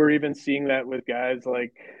 maybe we're even seeing that with guys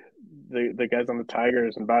like the guys on the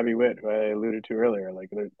Tigers and Bobby Witt, who I alluded to earlier. Like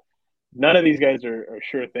none of these guys are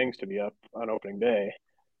sure things to be up on opening day.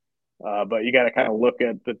 But you got to kind of look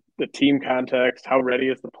at the team context. How ready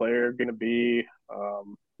is the player going to be?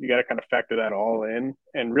 You got to kind of factor that all in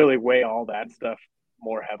and really weigh all that stuff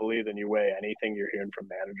more heavily than you weigh anything you're hearing from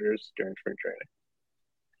managers during spring training.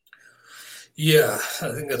 Yeah,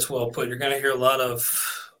 I think that's well put. You're going to hear a lot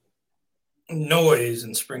of noise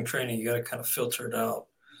in spring training. You got to kind of filter it out.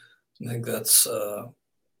 I think that's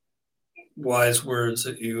wise words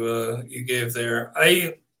that you gave there.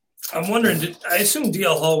 I'm wondering, I assume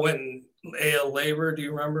DL Hall went in AL labor. Do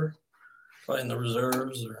you remember? Probably in the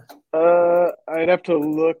reserves or? I'd have to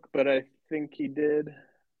look, but I think he did.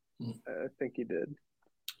 I think he did.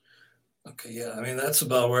 Okay, yeah. I mean, that's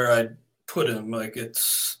about where I'd put him. Like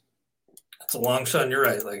it's a long shot. And you're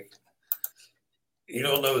right. Like you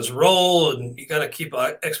don't know his role, and you got to keep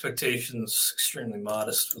expectations extremely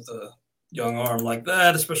modest with a young arm like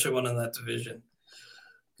that, especially one in that division.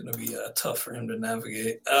 going to be tough for him to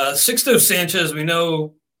navigate. Sixto Sanchez, we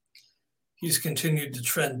know he's continued to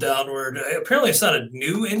trend downward. Apparently, it's not a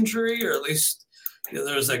new injury, or at least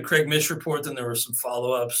there was that Craig Mish report. Then there were some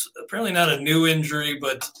follow-ups. Apparently, not a new injury,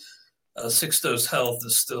 but Sixto's health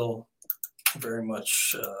is still very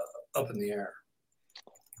much up in the air.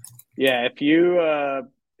 Yeah, if you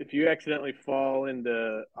accidentally fall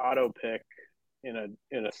into auto pick in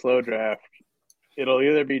a slow draft, it'll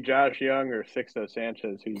either be Josh Young or Sixto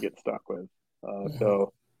Sanchez who you get stuck with.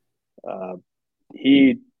 So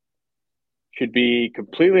he should be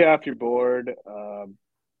completely off your board.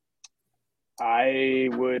 I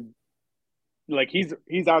would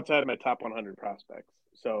he's outside of my top 100 prospects.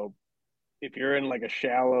 So if you're in like a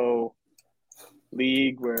shallow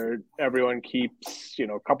league where everyone keeps,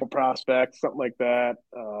 a couple prospects, something like that,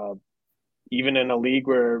 even in a league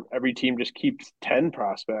where every team just keeps 10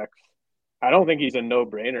 prospects, I don't think he's a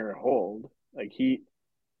no-brainer hold. The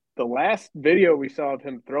last video we saw of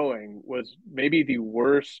him throwing was maybe the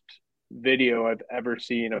worst video I've ever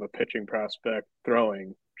seen of a pitching prospect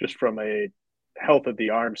throwing, just from a health of the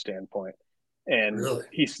arm standpoint. And really?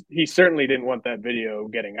 he certainly didn't want that video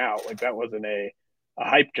getting out. Like, that wasn't a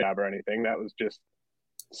hype job or anything. That was just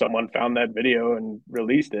someone found that video and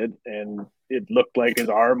released it, and it looked like his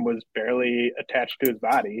arm was barely attached to his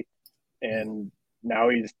body, and now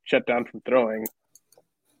he's shut down from throwing.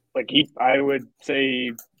 I would say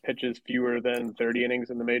he pitches fewer than 30 innings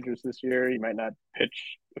in the majors this year. He might not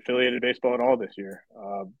pitch affiliated baseball at all this year.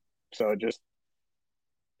 So just,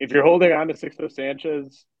 if you're holding on to Sixto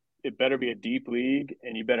Sanchez, it better be a deep league,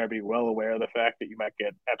 and you better be well aware of the fact that you might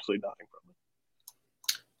get absolutely nothing from him.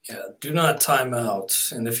 Yeah, do not time out.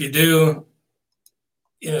 And if you do,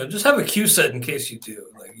 just have a cue set in case you do.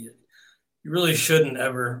 You really shouldn't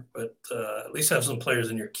ever, but at least have some players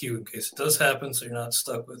in your queue in case it does happen, so you're not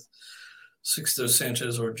stuck with Sixto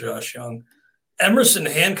Sanchez or Josh Young. Emerson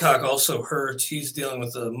Hancock also hurt. He's dealing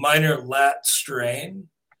with a minor lat strain.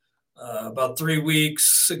 About 3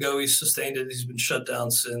 weeks ago, he sustained it. He's been shut down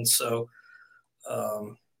since. So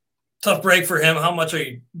tough break for him. How much are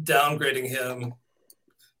you downgrading him,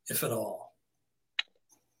 if at all?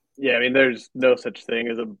 Yeah, I mean, there's no such thing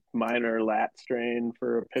as a minor lat strain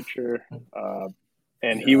for a pitcher.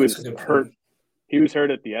 And he was hurt. He was hurt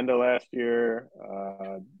at the end of last year.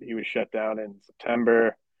 He was shut down in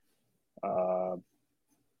September.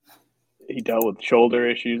 He dealt with shoulder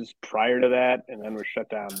issues prior to that, and then was shut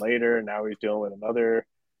down later. Now he's dealing with another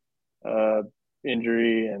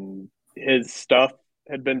injury, and his stuff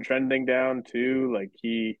had been trending down too.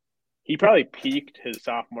 He probably peaked his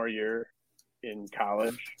sophomore year in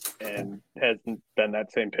college and hasn't been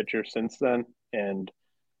that same pitcher since then. And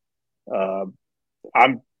there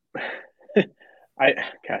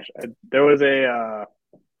was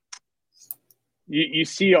you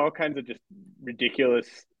see all kinds of just ridiculous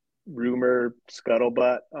rumor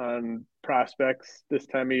scuttlebutt on prospects this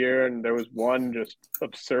time of year, and there was one just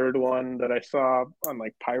absurd one that I saw on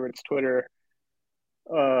Pirates Twitter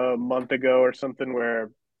a month ago or something,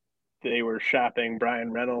 where they were shopping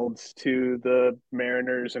Brian Reynolds to the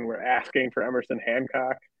Mariners and were asking for Emerson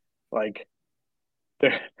Hancock.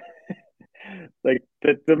 The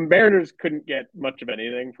Mariners couldn't get much of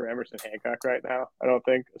anything for Emerson Hancock right now, I don't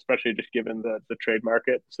think, especially just given the trade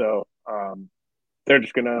market. So they're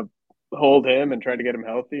just going to hold him and try to get him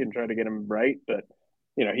healthy and try to get him right. But,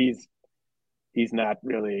 he's not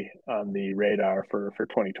really on the radar for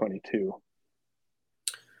 2022.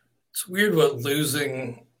 It's weird what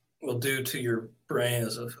losing will do to your brain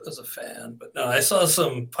as a fan. But no, I saw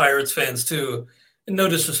some Pirates fans too, and no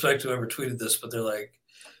disrespect to whoever tweeted this, but they're like,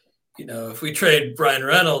 if we trade Brian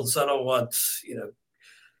Reynolds, I don't want,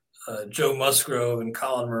 Joe Musgrove and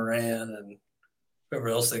Colin Moran and whoever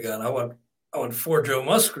else they got. I want 4 Joe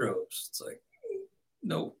Musgroves. It's like,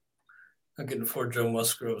 no, I'm getting 4 Joe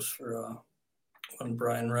Musgroves for one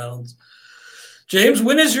Brian Reynolds. James,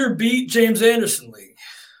 when is your Beat James Anderson League?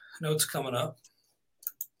 I know it's coming up.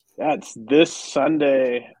 That's this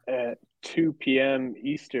Sunday at 2 p.m.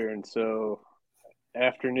 Eastern, so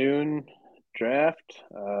afternoon draft.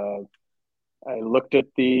 I looked at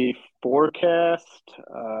the forecast.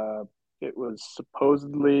 It was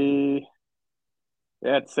supposedly,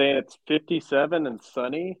 it's saying it's 57 and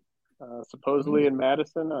sunny, supposedly in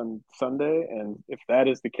Madison on Sunday. And if that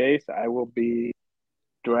is the case, I will be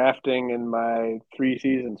drafting in my 3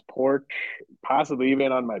 Seasons porch, possibly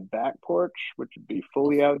even on my back porch, which would be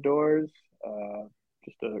fully outdoors.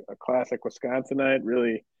 Just a classic Wisconsinite,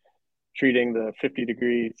 really treating the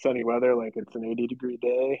 50-degree sunny weather like it's an 80-degree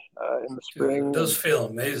day in the spring. It does feel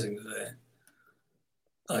amazing today.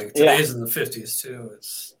 Today's in the 50s too.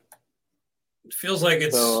 It feels like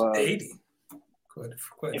it's 80. Quite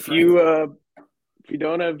if frankly. you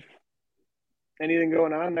don't have anything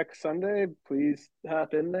going on next Sunday, please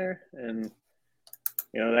hop in there. And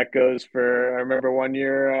that goes for. I remember one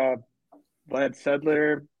year, Vlad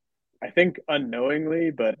Sedler, I think unknowingly,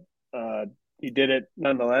 but he did it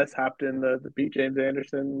nonetheless. Hopped in the Beat James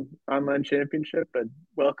Anderson online championship, and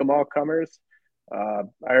welcome all comers. I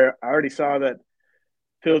already saw that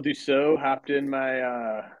Phil Dussault hopped in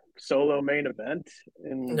my solo main event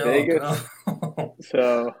in Vegas. No.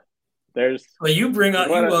 So there's. Well, you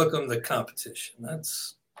welcome the competition.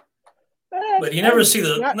 That's. But you never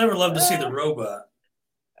love to see the robot.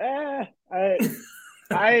 I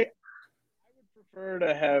would prefer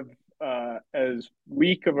to have as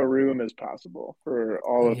weak of a room as possible for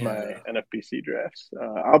all of my NFBC drafts.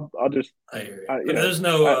 I'll just. I hear you. There's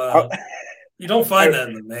no. You don't find that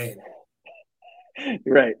in the main.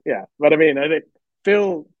 Right. Yeah. But I mean, I think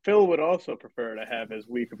Phil would also prefer to have as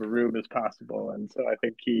weak of a room as possible, and so I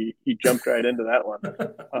think he jumped right into that one.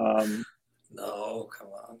 No, come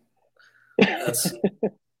on.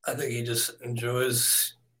 I think he just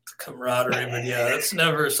enjoys the camaraderie, but yeah, that's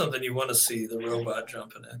never something you want to see, the robot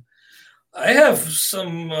jumping in. I have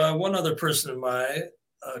one other person in my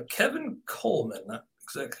Kevin Coleman. Not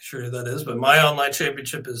exactly sure who that is, but my online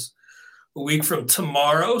championship is a week from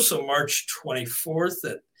tomorrow, so March 24th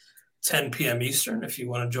at 10 p.m. Eastern. If you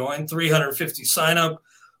want to join, 350 sign up.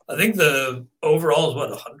 I think the overall is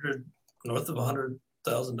north of $100,000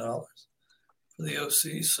 for the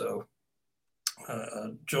OC. So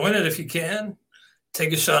join it if you can.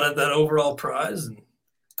 Take a shot at that overall prize and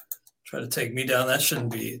try to take me down. That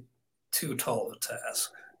shouldn't be too tall of a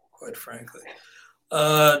task, quite frankly.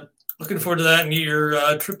 Looking forward to that and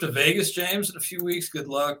your trip to Vegas, James, in a few weeks. Good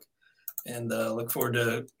luck. And look forward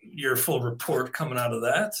to your full report coming out of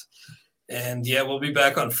that. And, yeah, we'll be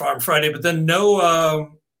back on Farm Friday, but then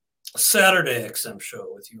no Saturday XM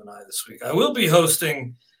show with you and I this week. I will be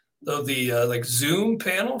hosting, though, the Zoom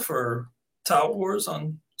panel for Tout Wars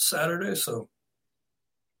on Saturday. So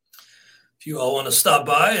if you all want to stop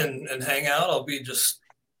by and hang out, I'll be just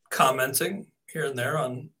commenting here and there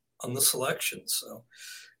on the selection. So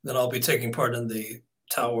then I'll be taking part in the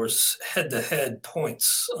Tout Wars head-to-head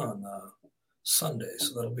points on Sunday.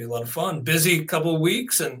 So that'll be a lot of fun. Busy couple of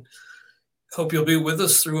weeks, and hope you'll be with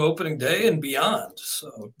us through opening day and beyond.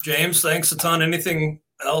 So, James, thanks a ton. Anything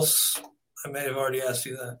else? I may have already asked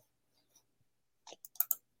you that.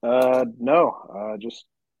 No, just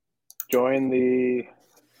join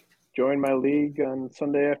my league on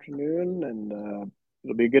Sunday afternoon, and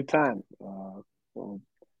it'll be a good time. We'll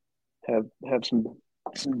have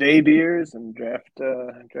some day beers and draft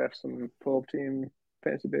some full team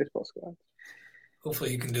fantasy baseball squads.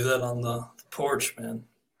 Hopefully you can do that on the porch, man.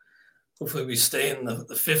 Hopefully we stay in the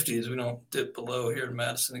 50s. We don't dip below here in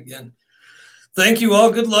Madison again. Thank you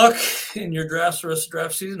all. Good luck in your drafts the rest of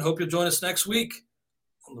draft season. Hope you'll join us next week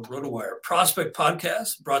on the RotoWire Prospect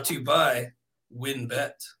Podcast, brought to you by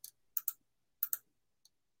WynnBET.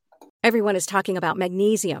 Everyone is talking about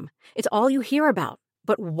magnesium. It's all you hear about.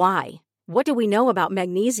 But why? What do we know about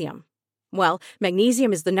magnesium? Well,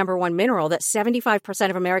 magnesium is the number one mineral that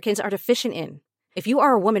 75% of Americans are deficient in. If you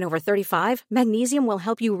are a woman over 35, magnesium will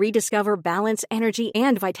help you rediscover balance, energy,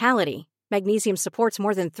 and vitality. Magnesium supports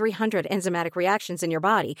more than 300 enzymatic reactions in your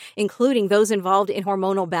body, including those involved in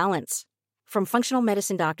hormonal balance. From functional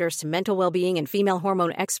medicine doctors to mental well-being and female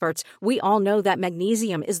hormone experts, we all know that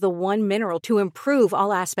magnesium is the one mineral to improve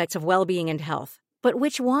all aspects of well-being and health. But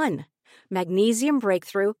which one? Magnesium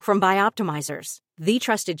Breakthrough from Bioptimizers, the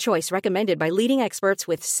trusted choice recommended by leading experts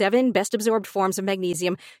with 7 best-absorbed forms of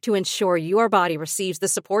magnesium to ensure your body receives the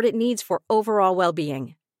support it needs for overall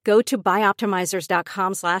well-being. Go to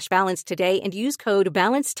bioptimizers.com/balance today and use code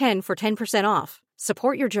BALANCE10 for 10% off.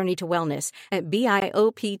 Support your journey to wellness at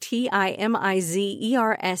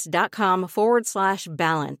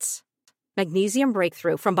bioptimizers.com/balance. Magnesium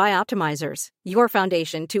Breakthrough from Bioptimizers, your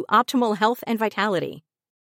foundation to optimal health and vitality.